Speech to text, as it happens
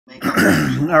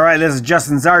Alright, this is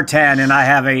Justin Zartan, and I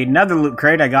have another loot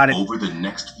crate. I got it Over the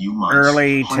next few months,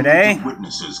 early today.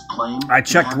 I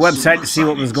checked the website to see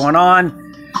what was going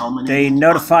on. They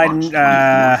notified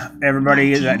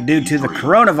everybody that due to the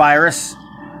coronavirus,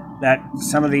 that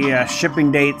some of the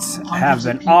shipping dates have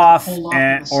been off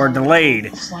or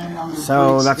delayed.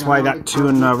 So that's why I got two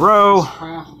in a row.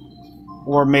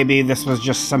 Or maybe this was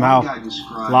just somehow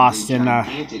lost in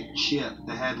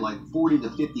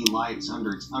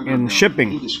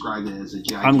shipping.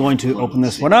 I'm going to open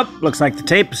this one up. Looks like the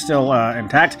tape is still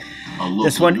intact.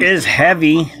 This one is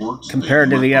heavy compared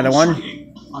to the other one.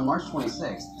 On March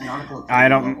 26th, an article I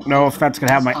don't know if that's going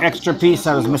to have my extra piece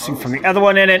I was missing from the other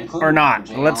one in it or not.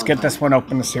 Let's get this one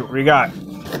open to see what we got.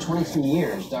 For 22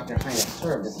 years, Dr. Heinrich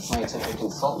served as a scientific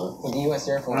consultant for the U.S.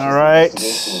 Air Force's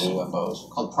investigation of UFOs,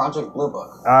 called Project Blue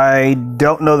Book. I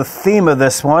don't know the theme of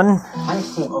this one.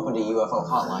 Heinrich's team opened a UFO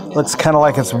hotline. Looks kind of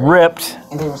like it's ripped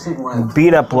and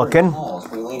beat up looking.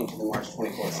 Related to the March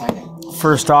 24th sighting.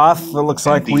 First off, it looks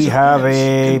like we have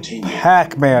a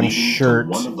Pac-Man shirt.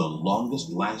 One of the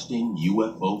longest-lasting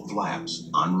UFO flaps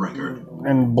on record.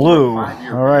 And blue.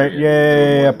 All right,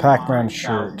 yay, a Pac-Man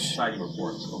shirt.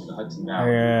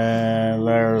 And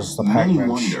there's the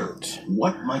Pac-Man shirt.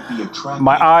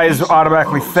 My eyes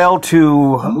automatically fell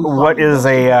to what is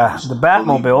the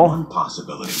Batmobile.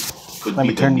 Let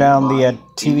me turn down the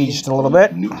TV just a little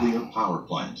bit. Nuclear power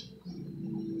plant.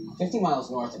 50 miles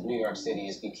north of New York City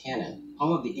is Buchanan,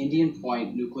 home of the Indian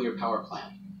Point nuclear power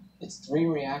plant. Its 3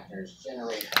 reactors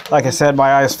generate... Like I said,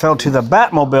 my eyes fell to the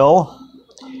Batmobile.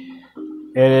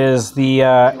 It is the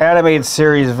animated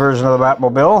series version of the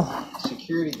Batmobile.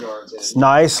 Security guards... It's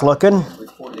nice looking.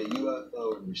 ...reported a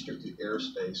UFO in restricted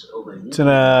airspace over... It's in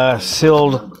a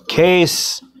sealed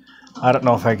case. I don't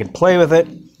know if I can play with it.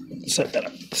 Set that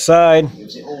up to the side.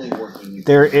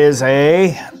 There is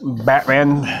a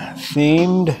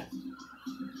Batman-themed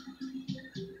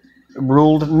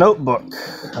ruled notebook.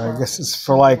 I guess it's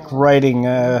for like writing.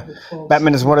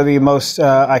 Batman is one of the most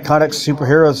iconic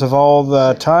superheroes of all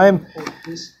the time,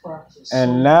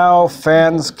 and now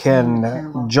fans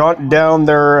can jot down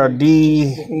their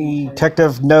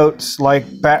detective notes like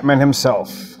Batman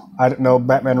himself. I don't know,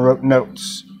 Batman wrote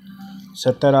notes.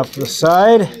 Set that off to the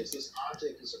side.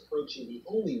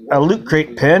 A loot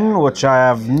crate pin, which I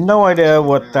have no idea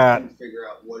what that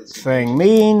thing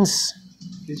means.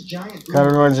 Kind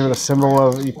of reminds me of a symbol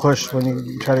of you push when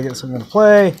you try to get something to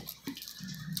play.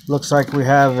 Looks like we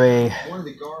have a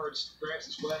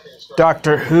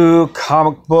Doctor Who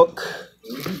comic book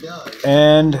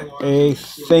and a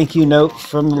thank you note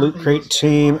from the Loot Crate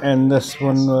team. And this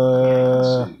one,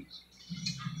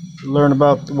 learn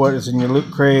about what is in your Loot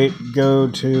Crate. Go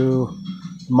to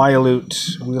My Loot.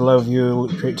 We love you,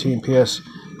 Loot Crate team. P.S.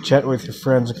 Chat with your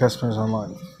friends and customers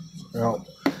online. Well,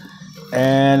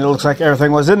 and it looks like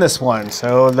everything was in this one.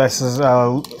 So this is,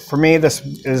 for me, this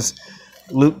is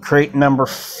Loot Crate number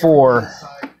 4.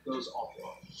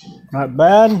 Not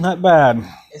bad, not bad.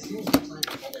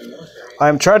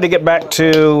 I'm trying to get back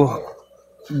to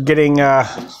getting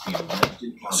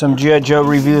some G.I. Joe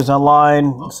reviews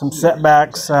online. Some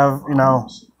setbacks have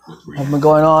been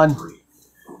going on.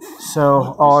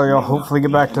 So I'll hopefully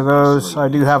get back to those. I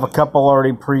do have a couple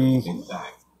already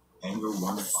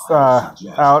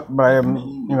out, but I am,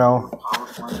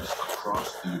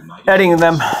 editing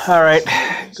them. All right,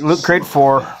 Loot Crate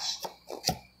 4.